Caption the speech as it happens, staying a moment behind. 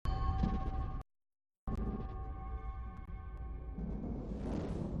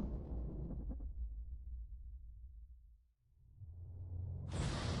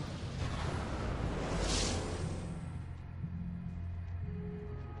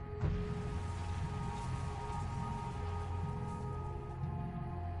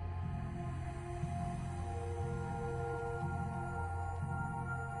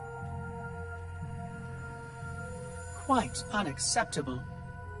quite unacceptable.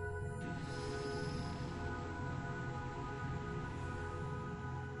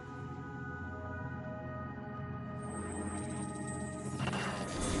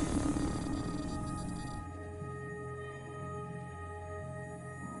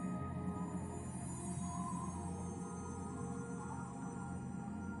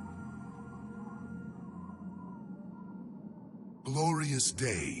 Glorious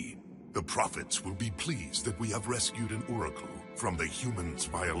day. The prophets will be pleased that we have rescued an oracle from the humans'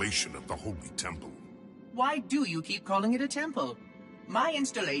 violation of the Holy Temple. Why do you keep calling it a temple? My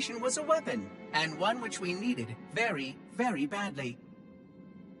installation was a weapon, and one which we needed very, very badly.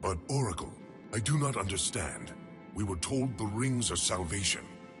 But Oracle, I do not understand. We were told the rings are salvation,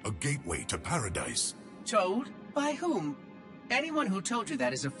 a gateway to paradise. Told? By whom? Anyone who told you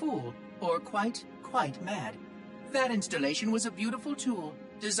that is a fool, or quite mad. That installation was a beautiful tool,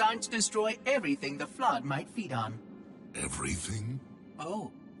 designed to destroy everything the Flood might feed on. Everything?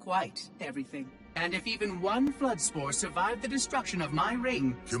 Oh, quite everything. And if even one Flood spore survived the destruction of my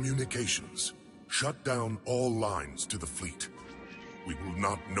ring... Communications. Shut down all lines to the fleet. We will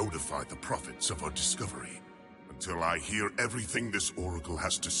not notify the prophets of our discovery until I hear everything this Oracle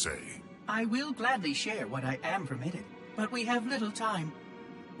has to say. I will gladly share what I am permitted, but we have little time.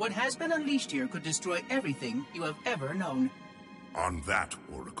 What has been unleashed here could destroy everything you have ever known. On that,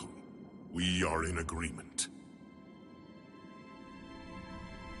 Oracle, we are in agreement.